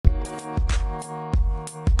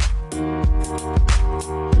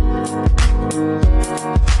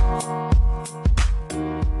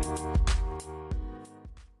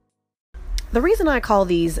The reason I call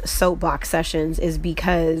these soapbox sessions is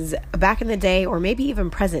because back in the day, or maybe even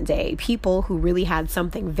present day, people who really had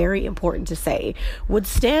something very important to say would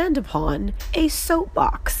stand upon a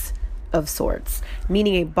soapbox of sorts,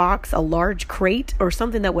 meaning a box, a large crate, or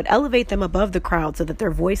something that would elevate them above the crowd so that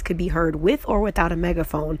their voice could be heard with or without a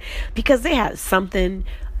megaphone, because they had something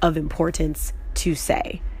of importance to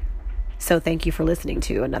say. So thank you for listening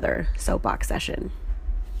to another soapbox session.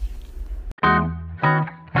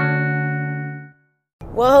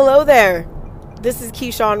 Well, hello there. This is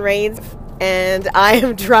Keyshawn Rains, and I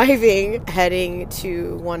am driving, heading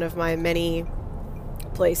to one of my many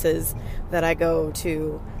places that I go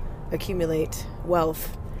to accumulate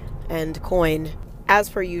wealth and coin. As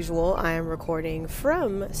per usual, I am recording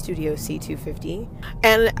from Studio C250.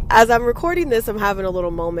 And as I'm recording this, I'm having a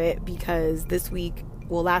little moment because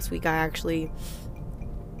last week I actually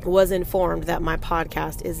was informed that my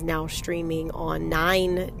podcast is now streaming on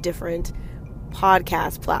 9 different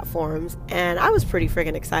podcast platforms, and I was pretty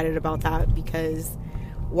freaking excited about that, because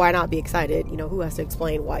why not be excited? You know, who has to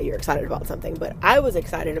explain why you're excited about something? But I was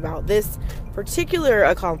excited about this particular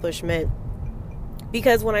accomplishment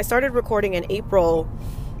because when I started recording in April,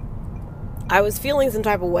 I was feeling some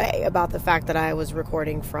type of way about the fact that I was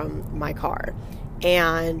recording from my car,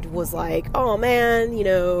 and was like, oh man, you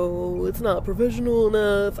know, it's not professional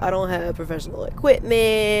enough. I don't have professional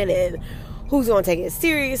equipment, and who's going to take it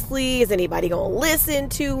seriously? Is anybody going to listen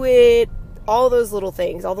to it? All those little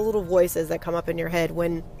things, all the little voices that come up in your head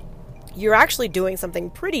when you're actually doing something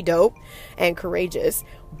pretty dope and courageous,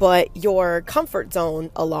 but your comfort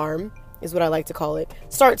zone alarm, is what I like to call it,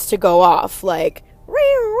 starts to go off like,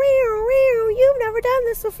 you've never done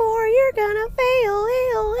this before, you're gonna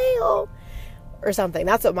fail, or something.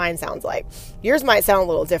 That's what mine sounds like. Yours might sound a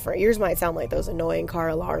little different. Yours might sound like those annoying car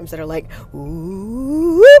alarms that are like,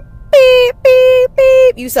 ooh, beep, beep,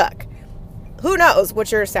 beep. You suck. Who knows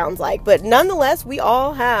what yours sounds like? But nonetheless, we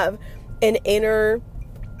all have an inner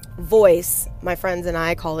voice. My friends and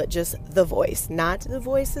I call it just the voice. Not the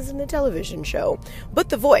voices in a television show, but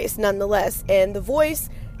the voice nonetheless. And the voice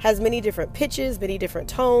has many different pitches, many different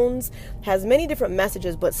tones, has many different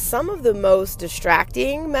messages, but some of the most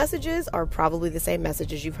distracting messages are probably the same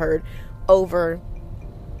messages you've heard over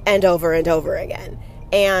and over and over again.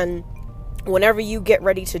 And whenever you get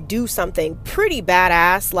ready to do something pretty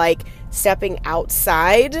badass, like stepping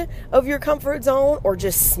outside of your comfort zone or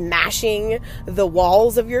just smashing the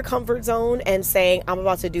walls of your comfort zone and saying, I'm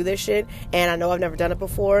about to do this shit, and I know I've never done it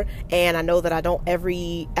before, and I know that I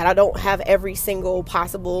don't have every single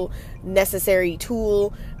possible necessary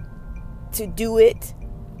tool to do it,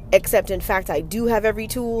 except in fact I do have every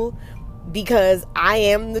tool, because I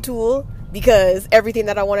am the tool, because everything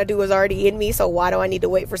that I want to do is already in me, so why do I need to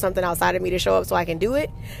wait for something outside of me to show up so I can do it?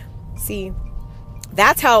 See,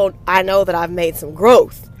 that's how I know that I've made some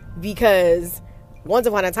growth, because once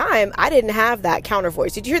upon a time, I didn't have that counter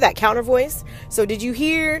voice. Did you hear that counter voice? So did you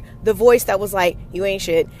hear the voice that was like, you ain't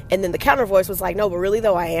shit, and then the counter voice was like, no, but really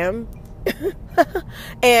though, I am?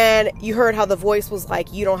 And you heard how the voice was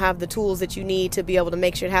like, you don't have the tools that you need to be able to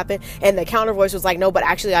make shit happen, and the counter voice was like, no, but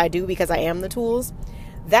actually I do, because I am the tools.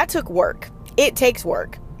 That took work. It takes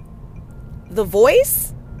work. The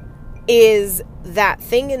voice is that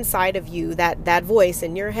thing inside of you, that voice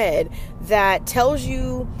in your head that tells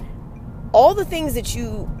you all the things that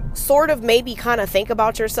you sort of maybe kind of think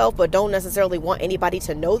about yourself, but don't necessarily want anybody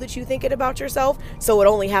to know that you think it about yourself, so it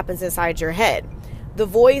only happens inside your head. The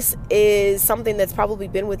voice is something that's probably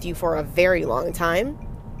been with you for a very long time.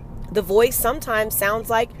 The voice sometimes sounds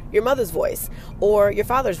like your mother's voice, or your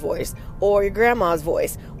father's voice, or your grandma's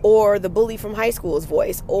voice, or the bully from high school's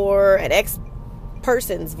voice, or an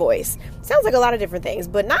ex-person's voice. Sounds like a lot of different things,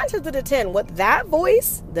 but 9 times out of 10, what that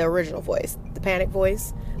voice, the original voice, the panic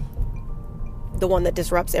voice, the one that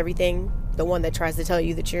disrupts everything, the one that tries to tell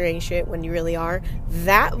you that you ain't shit when you really are,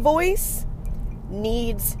 that voice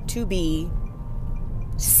needs to be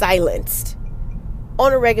silenced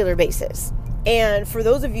on a regular basis. And for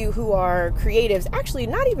those of you who are creatives, actually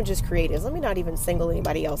not even just creatives, let me not even single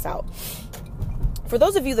anybody else out. For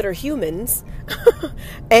those of you that are humans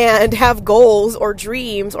and have goals or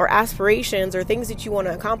dreams or aspirations or things that you want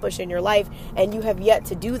to accomplish in your life and you have yet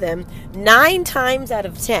to do them, 9 times out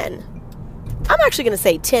of 10, I'm actually going to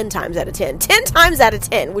say 10 times out of 10, 10 times out of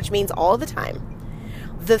 10, which means all the time,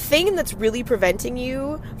 the thing that's really preventing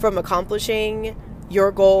you from accomplishing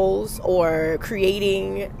your goals or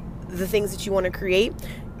creating the things that you want to create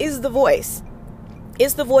is the voice.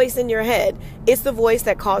 It's the voice in your head. It's the voice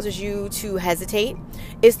that causes you to hesitate.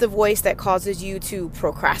 It's the voice that causes you to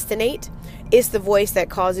procrastinate. It's the voice that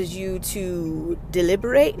causes you to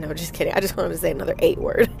deliberate. No, just kidding. I just wanted to say another 8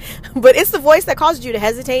 word. But it's the voice that causes you to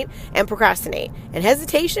hesitate and procrastinate. And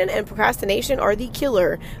hesitation and procrastination are the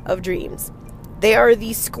killer of dreams. They are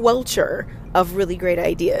the squelcher of really great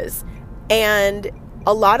ideas. And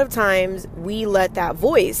a lot of times we let that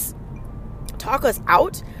voice talk us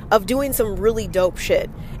out of doing some really dope shit.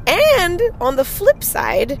 And on the flip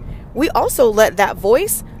side, we also let that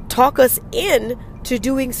voice talk us in to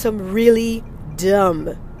doing some really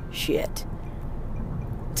dumb shit.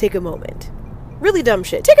 Take a moment. Really dumb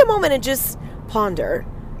shit. Take a moment and just ponder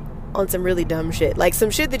on some really dumb shit. Like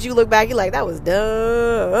some shit that you look back, you're like, that was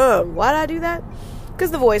dumb. Why'd I do that?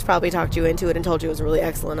 Because the voice probably talked you into it and told you it was a really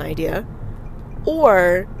excellent idea.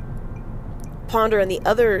 Or ponder on the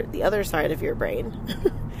other side of your brain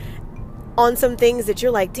on some things that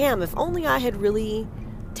you're like, damn, if only I had really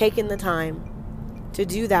taken the time to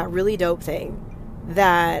do that really dope thing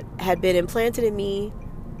that had been implanted in me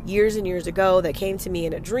years and years ago, that came to me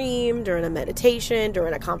in a dream, during a meditation,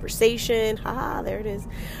 during a conversation. There it is.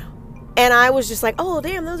 And I was just like, oh,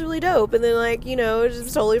 damn, that was really dope. And then, like, you know,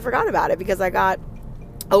 just totally forgot about it because I got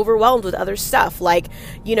overwhelmed with other stuff, like,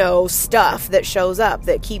 you know, stuff that shows up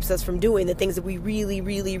that keeps us from doing the things that we really,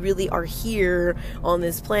 really, really are here on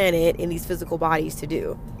this planet in these physical bodies to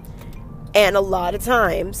do. And a lot of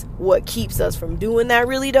times, what keeps us from doing that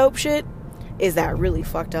really dope shit is that really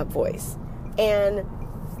fucked up voice. And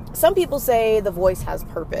some people say the voice has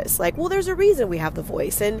purpose. Like, well, there's a reason we have the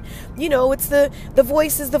voice. And, you know, it's the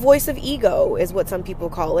voice is the voice of ego is what some people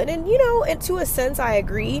call it. And, you know, and to a sense, I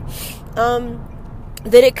agree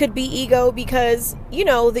that it could be ego because, you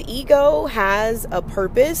know, the ego has a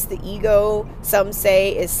purpose. The ego, some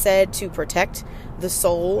say, is said to protect the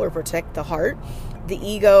soul or protect the heart. The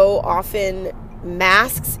ego often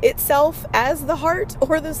masks itself as the heart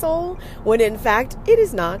or the soul when in fact it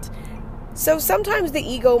is not. So sometimes the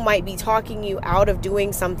ego might be talking you out of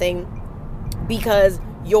doing something because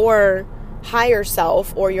your higher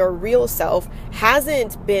self or your real self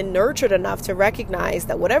hasn't been nurtured enough to recognize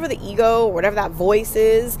that whatever the ego or whatever that voice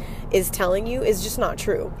is telling you is just not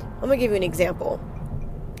true. I'm gonna give you an example.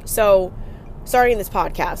 So starting this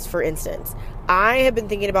podcast, for instance, I have been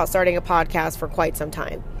thinking about starting a podcast for quite some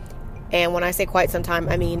time. And when I say quite some time,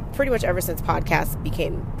 I mean pretty much ever since podcasts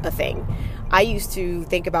became a thing. I used to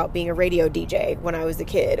think about being a radio DJ when I was a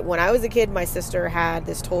kid. When I was a kid, my sister had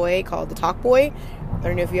this toy called the Talk Boy. I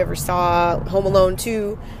don't know if you ever saw Home Alone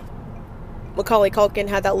 2. Macaulay Culkin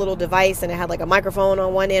had that little device and it had like a microphone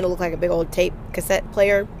on one end. It looked like a big old tape cassette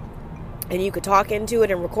player. And you could talk into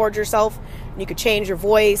it and record yourself. And you could change your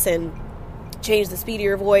voice and change the speed of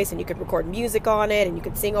your voice, and you could record music on it, and you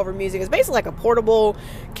could sing over music. It's basically like a portable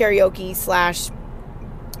karaoke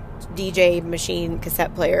 / DJ machine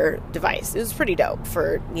cassette player device. It was pretty dope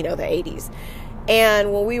for, you know, the 80s.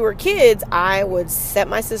 And when we were kids, I would set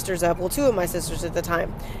my sisters up, well, 2 of my sisters at the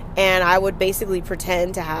time, and I would basically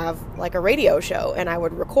pretend to have like a radio show, and I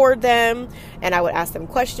would record them, and I would ask them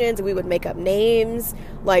questions, and we would make up names.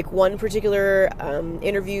 Like one particular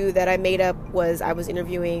interview that I made up was I was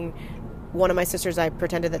interviewing one of my sisters. I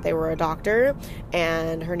pretended that they were a doctor,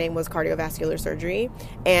 and her name was cardiovascular surgery,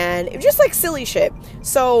 and it was just like silly shit.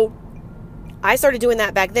 So I started doing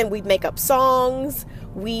that back then. We'd make up songs.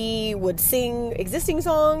 We would sing existing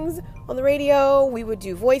songs on the radio. We would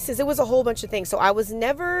do voices. It was a whole bunch of things. So I was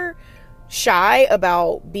never shy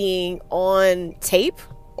about being on tape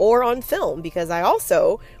or on film, because I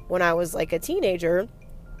also, when I was like a teenager,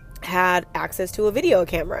 had access to a video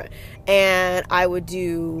camera, and I would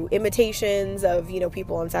do imitations of, you know,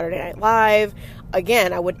 people on Saturday Night Live.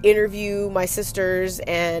 Again, I would interview my sisters,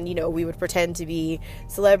 and, you know, we would pretend to be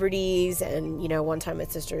celebrities. And, you know, one time my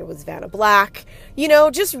sister was Vanna Black, you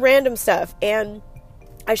know, just random stuff. And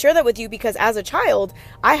I share that with you because as a child,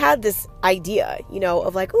 I had this idea, you know,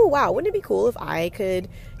 of like, oh, wow, wouldn't it be cool if I could,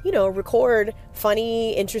 you know, record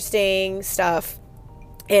funny, interesting stuff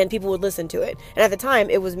and people would listen to it. And at the time,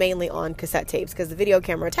 it was mainly on cassette tapes because the video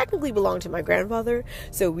camera technically belonged to my grandfather,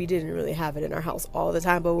 so we didn't really have it in our house all the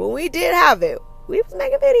time. But when we did have it, we was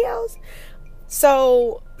making videos.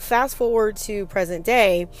 So fast forward to present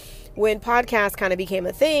day, when podcasts kind of became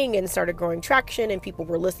a thing and started growing traction, and people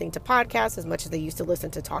were listening to podcasts as much as they used to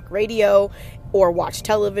listen to talk radio or watch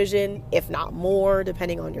television, if not more,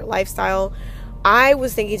 depending on your lifestyle, I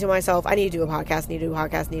was thinking to myself, I need to do a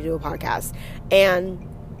podcast, And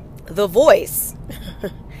the voice,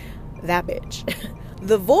 that bitch,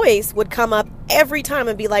 the voice would come up every time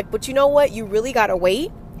and be like, but you know what? You really got to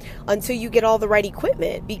wait until you get all the right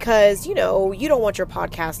equipment, because, you don't want your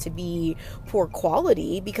podcast to be poor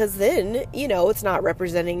quality, because then, it's not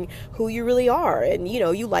representing who you really are. And,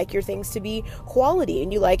 you like your things to be quality,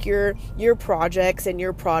 and you like your projects and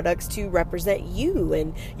your products to represent you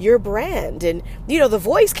and your brand. And, the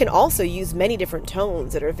voice can also use many different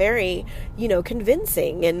tones that are very,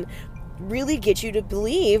 convincing and really get you to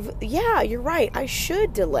believe, yeah, you're right, I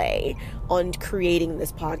should delay on creating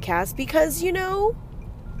this podcast, because,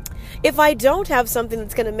 if I don't have something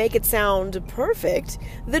that's going to make it sound perfect,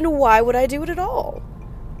 then why would I do it at all?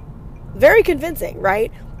 Very convincing,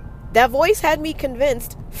 right? That voice had me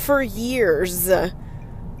convinced for years. And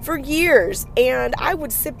I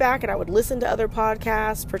would sit back and I would listen to other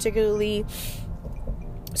podcasts, particularly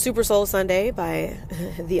Super Soul Sunday by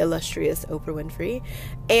the illustrious Oprah Winfrey.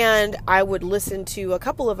 And I would listen to a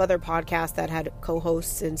couple of other podcasts that had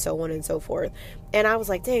co-hosts and so on and so forth. And I was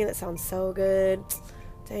like, dang, that sounds so good.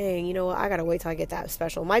 Dang, I gotta wait till I get that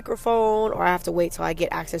special microphone, or I have to wait till I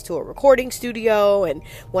get access to a recording studio. And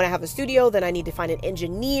when I have a studio, then I need to find an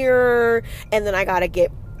engineer, and then I gotta get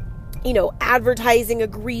advertising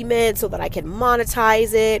agreement so that I can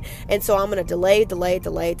monetize it. And so I'm going to delay.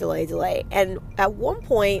 And at one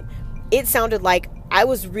point, it sounded like I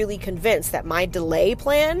was really convinced that my delay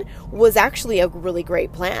plan was actually a really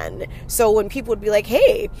great plan. So when people would be like,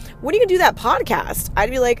 hey, when are you going to do that podcast? I'd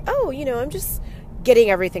be like, oh, I'm just getting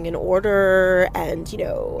everything in order and,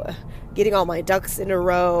 getting all my ducks in a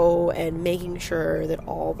row and making sure that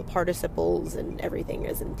all the participles and everything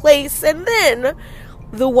is in place. And then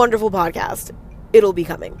the wonderful podcast, it'll be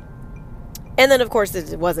coming. And then, of course,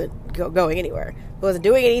 it wasn't going anywhere. It wasn't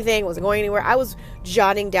doing anything. It wasn't going anywhere. I was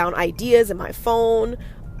jotting down ideas in my phone,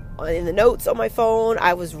 in the notes on my phone.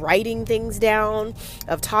 I was writing things down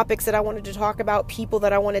of topics that I wanted to talk about, people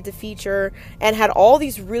that I wanted to feature, and had all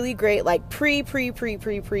these really great, like,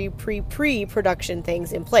 pre-production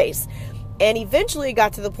things in place. And eventually it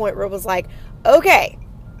got to the point where it was like, okay,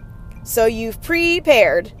 so you've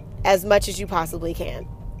prepared as much as you possibly can.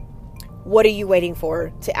 What are you waiting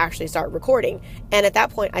for to actually start recording? And at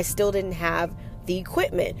that point, I still didn't have the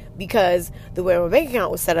equipment, because the way my bank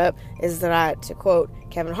account was set up is that, to quote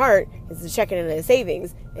Kevin Hart, is the checking and the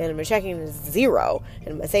savings, and my checking is 0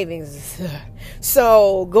 and my savings is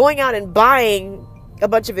so going out and buying a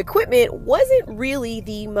bunch of equipment wasn't really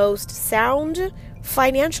the most sound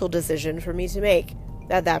financial decision for me to make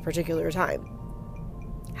at that particular time.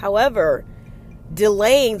 However,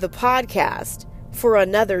 delaying the podcast for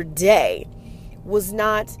another day was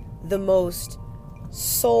not the most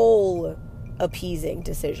soul appeasing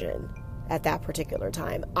decision at that particular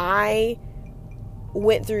time. I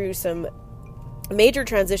went through some major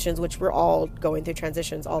transitions, which we're all going through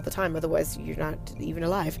transitions all the time, otherwise you're not even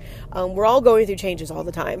alive. We're all going through changes all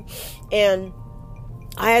the time, and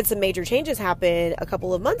I had some major changes happen a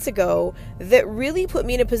couple of months ago that really put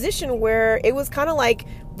me in a position where it was kind of like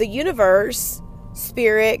the universe,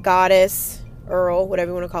 spirit, goddess, Earl,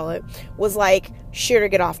 whatever you want to call it, was like, shit or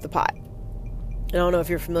get off the pot. I don't know if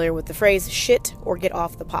you're familiar with the phrase shit or get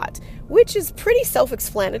off the pot, which is pretty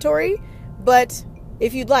self-explanatory, but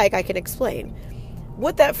if you'd like, I can explain.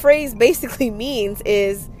 What that phrase basically means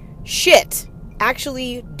is shit,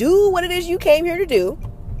 actually do what it is you came here to do,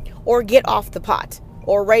 or get off the pot,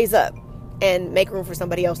 or raise up and make room for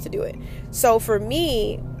somebody else to do it. So for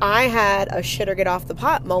me, I had a shit or get off the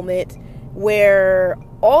pot moment where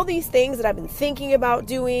all these things that I've been thinking about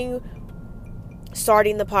doing,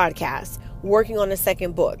 starting the podcast, working on a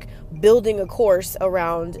second book, building a course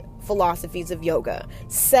around philosophies of yoga,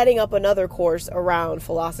 setting up another course around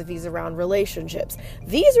philosophies around relationships.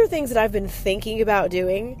 These are things that I've been thinking about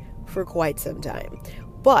doing for quite some time.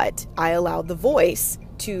 But I allowed the voice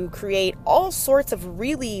to create all sorts of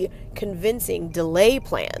really convincing delay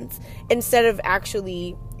plans instead of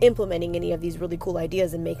actually implementing any of these really cool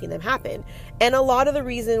ideas and making them happen. And a lot of the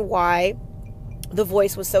reason why the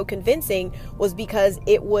voice was so convincing was because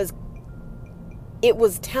it was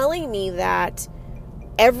telling me that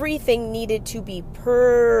everything needed to be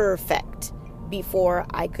perfect before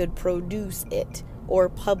I could produce it or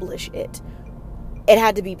publish it. It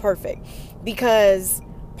had to be perfect, because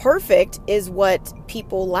perfect is what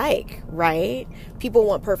people like, right? People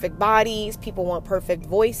want perfect bodies, people want perfect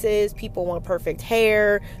voices, people want perfect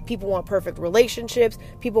hair, people want perfect relationships,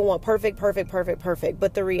 people want perfect.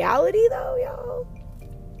 But the reality, though, y'all,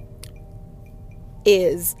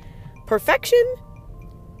 is perfection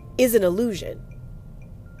is an illusion.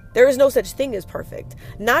 There is no such thing as perfect.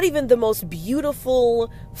 Not even the most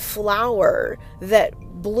beautiful flower that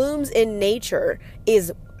blooms in nature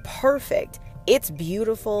is perfect. It's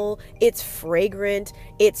beautiful, it's fragrant,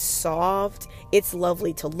 it's soft, it's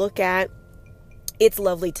lovely to look at, it's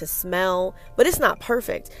lovely to smell, but it's not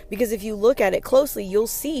perfect, because if you look at it closely, you'll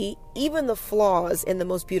see even the flaws in the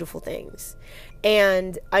most beautiful things.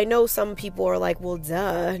 And I know some people are like, well,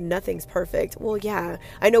 duh, nothing's perfect. Well, yeah,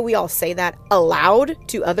 I know we all say that aloud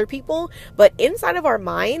to other people, but inside of our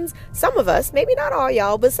minds, some of us, maybe not all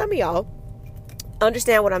y'all, but some of y'all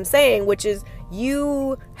understand what I'm saying, which is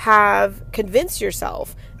you have convinced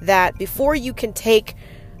yourself that before you can take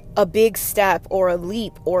a big step or a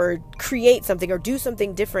leap or create something or do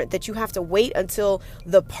something different, that you have to wait until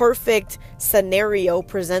the perfect scenario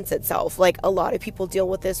presents itself. Like, a lot of people deal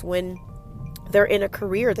with this when they're in a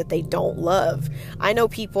career that they don't love. I know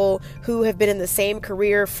people who have been in the same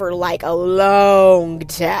career for like a long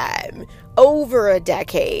time, over a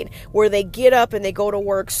decade, where they get up and they go to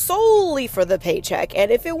work solely for the paycheck.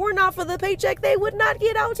 And if it were not for the paycheck, they would not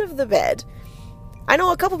get out of the bed. I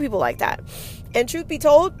know a couple people like that. And truth be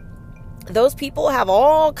told, those people have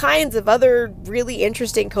all kinds of other really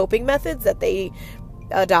interesting coping methods that they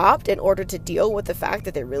adopt in order to deal with the fact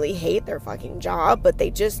that they really hate their fucking job, but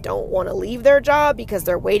they just don't want to leave their job because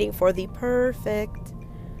they're waiting for the perfect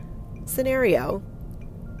scenario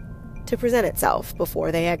to present itself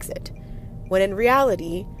before they exit. When in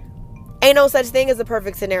reality, ain't no such thing as a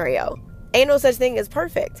perfect scenario. Ain't no such thing as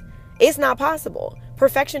perfect. It's not possible.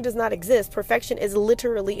 Perfection does not exist. Perfection is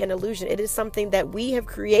literally an illusion. It is something that we have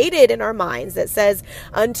created in our minds that says,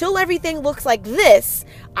 until everything looks like this,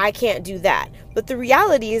 I can't do that. But the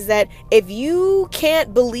reality is that if you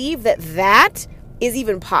can't believe that that is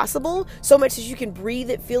even possible, so much as you can breathe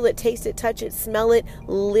it, feel it, taste it, touch it, smell it,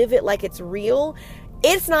 live it like it's real,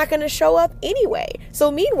 it's not going to show up anyway. So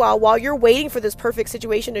meanwhile, while you're waiting for this perfect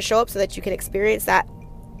situation to show up so that you can experience that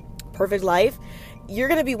perfect life, you're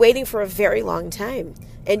going to be waiting for a very long time,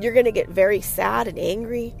 and you're going to get very sad and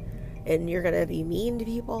angry, and you're going to be mean to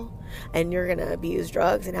people, and you're going to abuse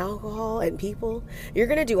drugs and alcohol and people. You're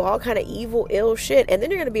going to do all kind of evil, ill shit, and then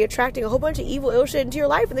you're going to be attracting a whole bunch of evil, ill shit into your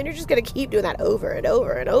life, and then you're just going to keep doing that over and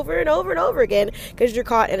over and over and over and over again because you're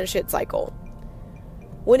caught in a shit cycle.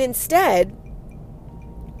 When instead,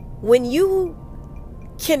 when you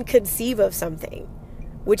can conceive of something,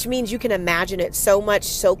 which means you can imagine it so much,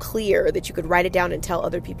 so clear that you could write it down and tell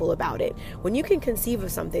other people about it. When you can conceive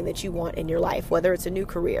of something that you want in your life, whether it's a new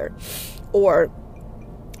career or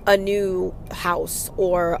a new house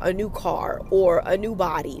or a new car or a new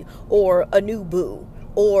body or a new boo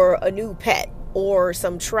or a new pet or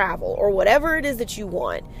some travel or whatever it is that you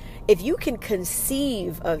want, if you can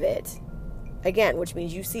conceive of it, again, which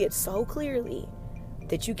means you see it so clearly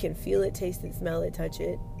that you can feel it, taste it, smell it, touch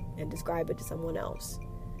it, and describe it to someone else.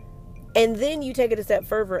 And then you take it a step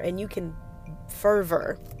further and you can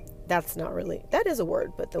that's not really, that is a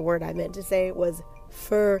word, but the word I meant to say was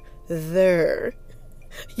further.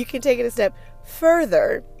 You can take it a step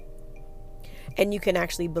further and you can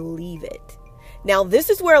actually believe it. Now, this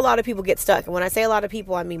is where a lot of people get stuck. And when I say a lot of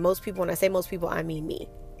people, I mean most people. When I say most people, I mean me,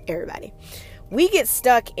 everybody. We get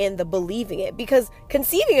stuck in the believing it, because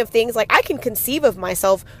conceiving of things, like I can conceive of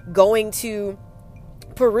myself going to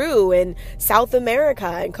Peru and South America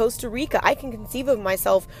and Costa Rica. I can conceive of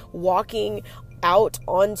myself walking out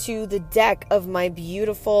onto the deck of my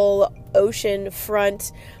beautiful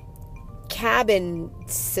oceanfront cabin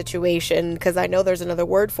situation, because I know there's another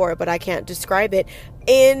word for it, but I can't describe it,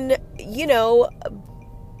 in,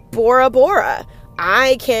 Bora Bora.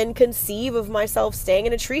 I can conceive of myself staying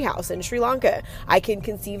in a treehouse in Sri Lanka. I can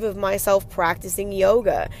conceive of myself practicing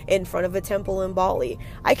yoga in front of a temple in Bali.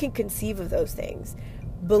 I can conceive of those things.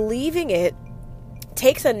 Believing it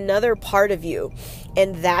takes another part of you,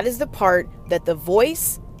 and that is the part that the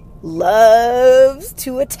voice loves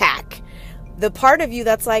to attack. The part of you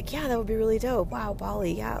that's like, yeah, that would be really dope. Wow,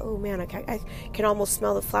 Bali. Yeah. Oh man, I can almost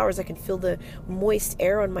smell the flowers. I can feel the moist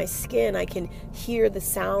air on my skin. I can hear the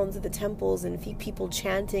sounds of the temples and people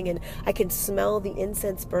chanting, and I can smell the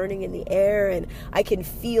incense burning in the air, and I can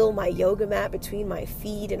feel my yoga mat between my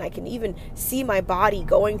feet, and I can even see my body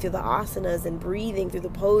going through the asanas and breathing through the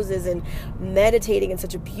poses and meditating in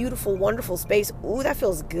such a beautiful, wonderful space. Ooh, that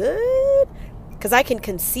feels good, because I can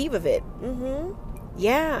conceive of it.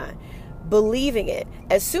 Yeah. Believing it.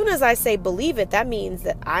 As soon as I say believe it, that means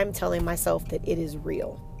that I'm telling myself that it is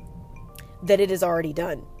real, that it is already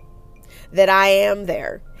done, that I am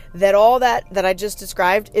there, that all that I just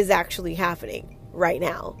described is actually happening right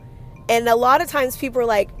now. And a lot of times people are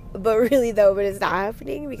like, but really though, but it's not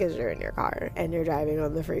happening, because you're in your car and you're driving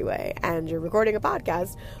on the freeway and you're recording a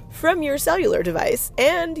podcast from your cellular device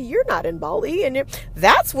and you're not in Bali, and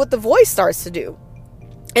that's what the voice starts to do.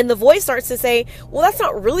 And the voice starts to say, well, that's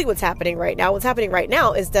not really what's happening right now. What's happening right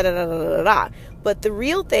now is da da da da da da. But the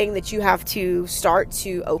real thing that you have to start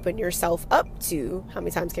to open yourself up to, how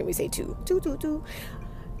many times can we say two? Two.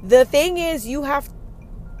 The thing is, you have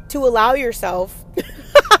to allow yourself,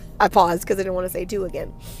 I paused because I didn't want to say two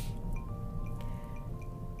again.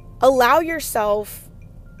 Allow yourself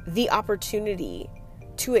the opportunity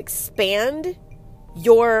to expand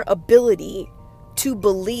your ability to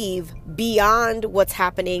believe beyond what's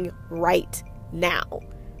happening right now.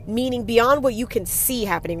 Meaning beyond what you can see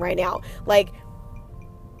happening right now. Like,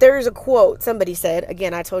 there's a quote somebody said,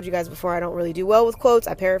 again, I told you guys before, I don't really do well with quotes,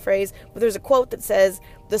 I paraphrase, but there's a quote that says,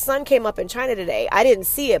 the sun came up in China today. I didn't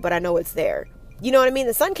see it, but I know it's there. You know what I mean?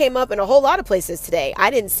 The sun came up in a whole lot of places today. I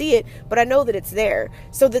didn't see it, but I know that it's there.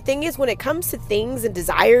 So the thing is, when it comes to things and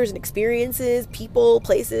desires and experiences, people,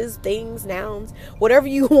 places, things, nouns, whatever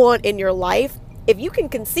you want in your life, if you can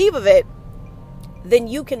conceive of it, then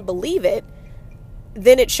you can believe it,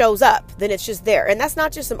 then it shows up, then it's just there. And that's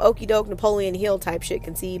not just some okey doke Napoleon Hill type shit,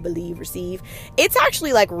 conceive, believe, receive. It's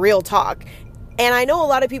actually like real talk. And I know a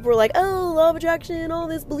lot of people are like, oh, law of attraction, all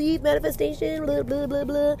this belief, manifestation, blah, blah, blah,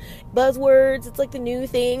 blah, buzzwords. It's like the new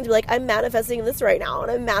thing. Like, I'm manifesting this right now, and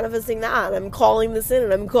I'm manifesting that. I'm calling this in,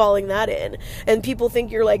 and I'm calling that in. And people think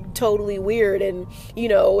you're like totally weird and, you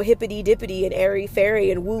know, hippity dippity and airy fairy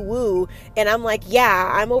and woo woo. And I'm like, yeah,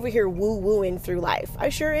 I'm over here woo wooing through life. I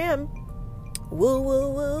sure am. Woo woo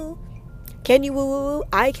woo. Can you woo woo woo?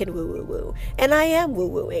 I can woo woo woo. And I am woo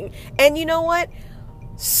wooing. And you know what?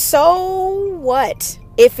 So what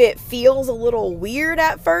if it feels a little weird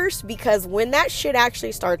at first? Because when that shit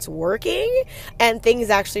actually starts working and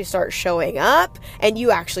things actually start showing up and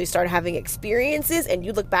you actually start having experiences and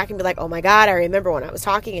you look back and be like, oh my God, I remember when I was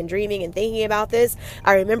talking and dreaming and thinking about this.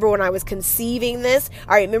 I remember when I was conceiving this.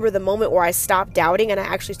 I remember the moment where I stopped doubting and I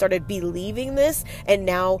actually started believing this. And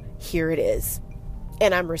now here it is.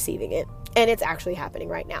 And I'm receiving it. And it's actually happening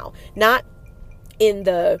right now. Not in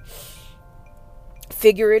the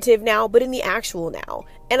figurative now, but in the actual now.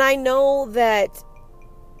 And I know that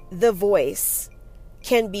the voice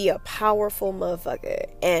can be a powerful motherfucker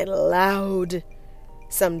and loud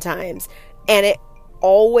sometimes. And it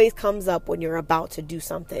always comes up when you're about to do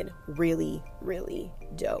something really, really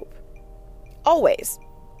dope. Always.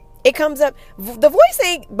 It comes up. The voice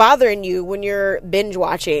ain't bothering you when you're binge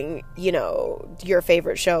watching, you know, your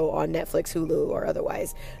favorite show on Netflix, Hulu, or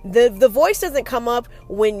otherwise. The voice doesn't come up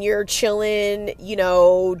when you're chilling, you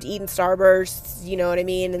know, eating Starbursts, you know what I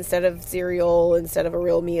mean, instead of cereal, instead of a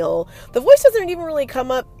real meal. The voice doesn't even really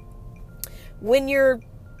come up when you're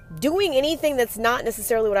doing anything that's not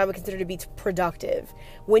necessarily what I would consider to be productive.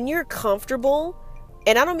 When you're comfortable.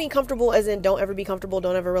 And I don't mean comfortable as in don't ever be comfortable,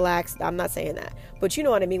 don't ever relax. I'm not saying that. But you know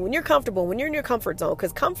what I mean. When you're comfortable, when you're in your comfort zone,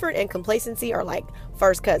 because comfort and complacency are like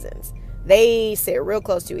first cousins. They sit real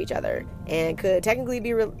close to each other and could technically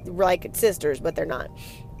be like sisters, but they're not.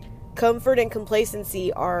 Comfort and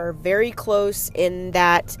complacency are very close in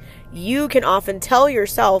that you can often tell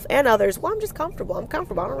yourself and others, well, I'm just comfortable. I'm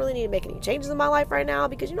comfortable. I don't really need to make any changes in my life right now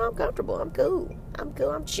because, you know, I'm comfortable. I'm cool.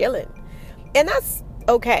 I'm chilling. And that's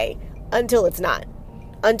okay until it's not.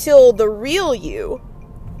 Until the real you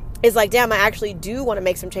is like, damn, I actually do want to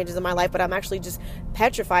make some changes in my life, but I'm actually just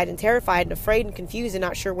petrified and terrified and afraid and confused and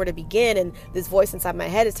not sure where to begin. And this voice inside my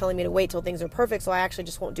head is telling me to wait till things are perfect, so I actually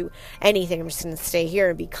just won't do anything. I'm just going to stay here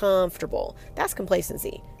and be comfortable. That's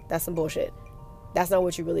complacency. That's some bullshit. That's not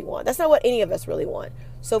what you really want. That's not what any of us really want.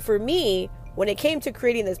 So for me, when it came to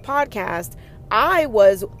creating this podcast, I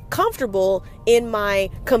was comfortable in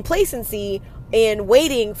my complacency in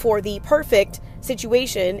waiting for the perfect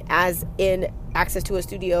situation, as in access to a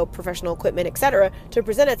studio, professional equipment, etc., to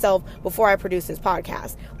present itself before I produced this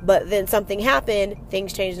podcast. But then something happened,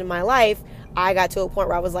 things changed in my life. I got to a point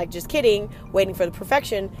where I was like, just kidding, waiting for the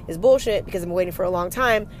perfection is bullshit because I've been waiting for a long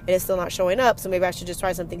time and it's still not showing up. So maybe I should just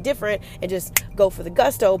try something different and just go for the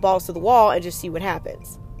gusto, balls to the wall, and just see what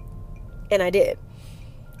happens. And I did.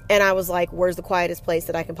 And I was like, where's the quietest place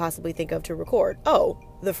that I can possibly think of to record? Oh,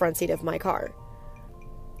 the front seat of my car.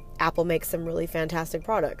 Apple makes some really fantastic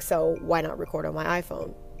products, so why not record on my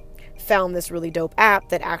iPhone? Found this really dope app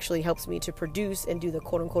that actually helps me to produce and do the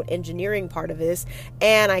quote-unquote engineering part of this,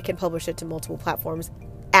 and I can publish it to multiple platforms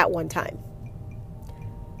at one time.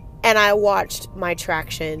 And I watched my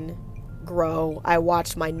traction grow. I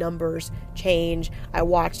watched my numbers change. I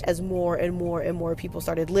watched as more and more and more people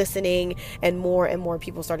started listening and more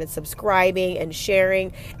people started subscribing and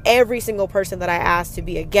sharing. Every single person that I asked to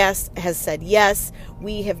be a guest has said yes.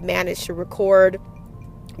 We have managed to record,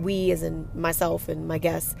 we as in myself and my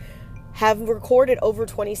guests, have recorded over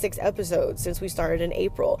 26 episodes since we started in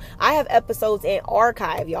April. I have episodes in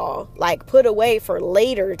archive, y'all, like put away for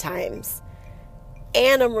later times.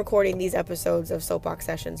 And I'm recording these episodes of Soapbox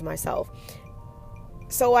Sessions myself.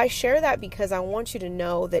 So I share that because I want you to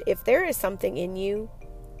know that if there is something in you,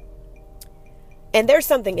 and there's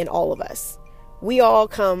something in all of us, we all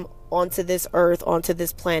come onto this earth, onto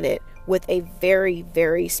this planet with a very,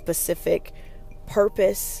 very specific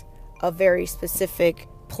purpose, a very specific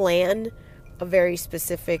plan, a very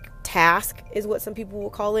specific task is what some people will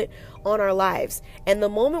call it on our lives. And the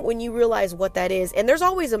moment when you realize what that is, and there's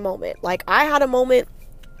always a moment, like I had a moment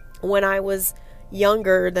when I was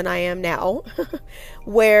younger than I am now,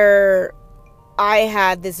 where I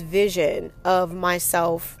had this vision of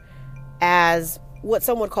myself as what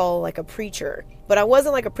some would call like a preacher. But I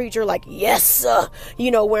wasn't like a preacher like, yes,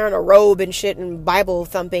 wearing a robe and shit and Bible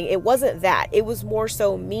thumping. It wasn't that. It was more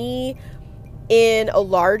so me in a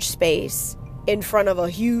large space in front of a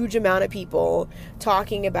huge amount of people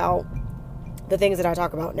talking about the things that I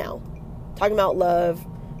talk about now. Talking about love,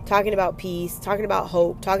 talking about peace, talking about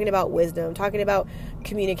hope, talking about wisdom, talking about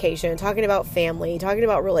communication, talking about family, talking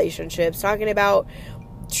about relationships, talking about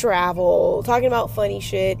travel, talking about funny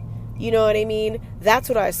shit. You know what I mean? That's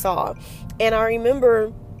what I saw. And I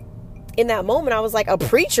remember in that moment, I was like, a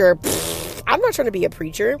preacher? Pfft, I'm not trying to be a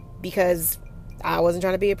preacher, because I wasn't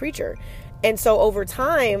trying to be a preacher. And so over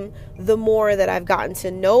time, the more that I've gotten to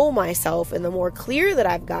know myself and the more clear that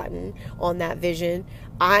I've gotten on that vision,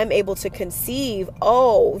 I'm able to conceive,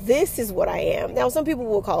 oh, this is what I am. Now, some people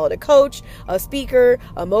will call it a coach, a speaker,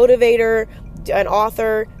 a motivator, an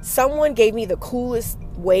author. Someone gave me the coolest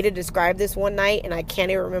way to describe this one night, and I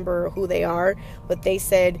can't even remember who they are, but they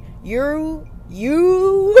said, you,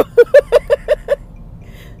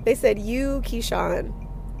 they said, you, Keyshawn,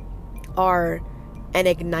 are an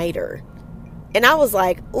igniter. And I was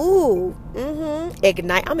like, ooh,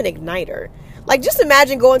 ignite. I'm an igniter. Like, just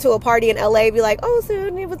imagine going to a party in LA, be like, oh, so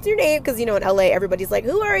what's your name? Because, in LA, everybody's like,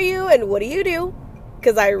 who are you and what do you do?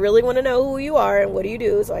 Because I really want to know who you are and what do you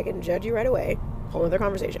do so I can judge you right away. Whole other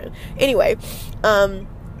conversation. Anyway,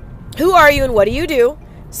 who are you and what do you do?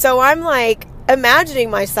 So I'm like imagining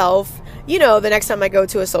myself, the next time I go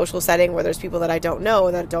to a social setting where there's people that I don't know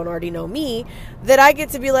and that don't already know me, that I get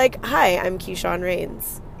to be like, hi, I'm Keyshawn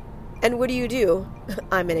Rains. And what do you do?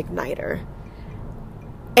 I'm an igniter.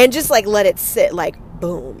 And just like let it sit, like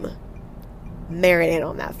boom. Marinate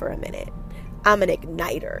on that for a minute. I'm an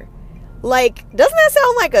igniter. Like, doesn't that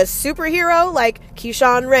sound like a superhero? Like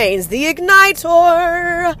Keyshawn Rains, the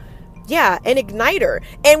igniter. Yeah, an igniter.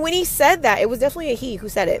 And when he said that, it was definitely a he who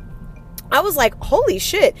said it. I was like, holy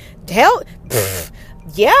shit. Hell,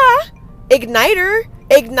 yeah.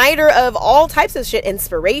 Igniter of all types of shit.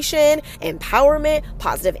 Inspiration, empowerment,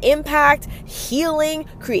 positive impact, healing,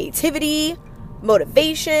 creativity,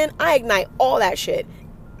 motivation. I ignite all that shit.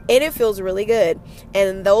 And it feels really good.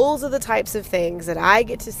 And those are the types of things that I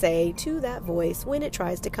get to say to that voice when it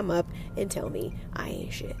tries to come up and tell me I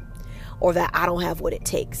ain't shit. Or that I don't have what it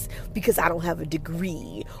takes because I don't have a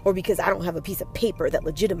degree, or because I don't have a piece of paper that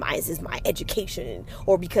legitimizes my education,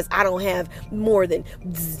 or because I don't have more than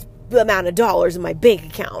the amount of dollars in my bank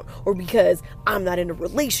account, or because I'm not in a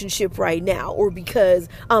relationship right now, or because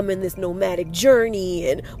I'm in this nomadic journey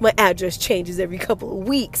and my address changes every couple of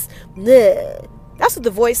weeks. Nah. That's what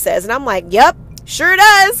the voice says. And I'm like, yep, sure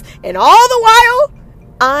does. And all the while,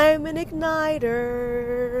 I'm an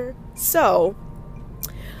igniter. So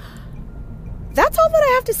that's all that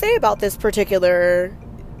I have to say about this particular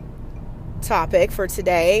topic for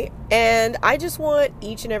today. And I just want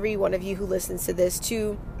each and every one of you who listens to this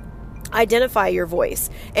to identify your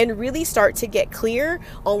voice and really start to get clear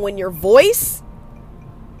on when the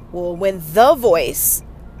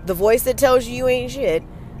voice that tells you ain't shit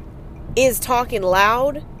is talking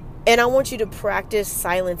loud. And I want you to practice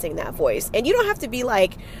silencing that voice. And you don't have to be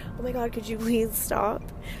like, oh my God, could you please stop?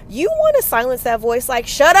 You want to silence that voice like,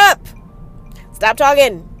 shut up. Stop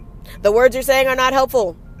talking. The words you're saying are not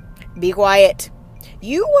helpful. Be quiet.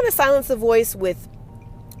 You want to silence the voice with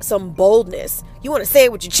some boldness. You want to say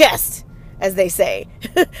it with your chest, as they say.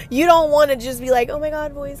 You don't want to just be like, oh my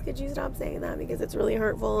God, voice, could you stop saying that? Because it's really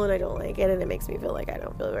hurtful and I don't like it and it makes me feel like I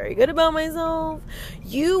don't feel very good about myself.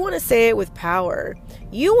 You want to say it with power.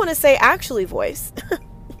 You want to say, actually, voice,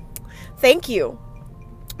 thank you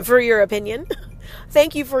for your opinion.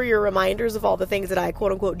 Thank you for your reminders of all the things that I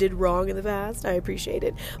quote unquote did wrong in the past. I appreciate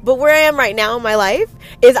it. But where I am right now in my life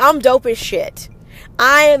is I'm dope as shit.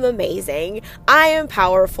 I am amazing. I am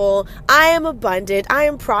powerful. I am abundant. I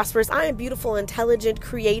am prosperous. I am beautiful, intelligent,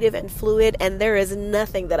 creative, and fluid, and there is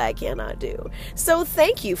nothing that I cannot do. So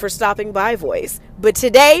thank you for stopping by, Voice. But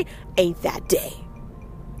today ain't that day.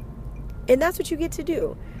 And that's what you get to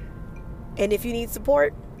do. And if you need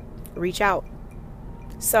support, reach out.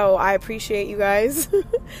 So I appreciate you guys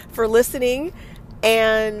for listening,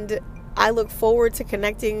 and I look forward to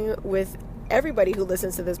connecting with everybody who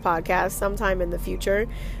listens to this podcast sometime in the future.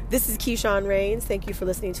 This is Keyshawn Rains. Thank you for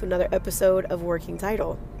listening to another episode of Working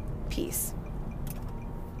Title. Peace.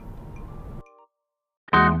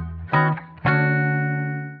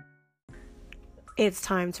 It's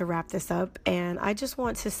time to wrap this up, and I just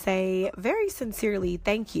want to say very sincerely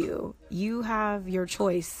thank you. You have your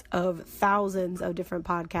choice of thousands of different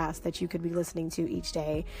podcasts that you could be listening to each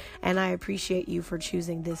day, and I appreciate you for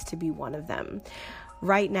choosing this to be one of them.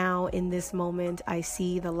 Right now, in this moment, I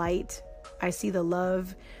see the light, I see the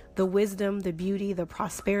love, the wisdom, the beauty, the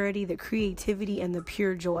prosperity, the creativity, and the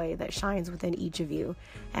pure joy that shines within each of you,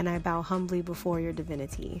 and I bow humbly before your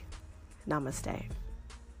divinity. Namaste.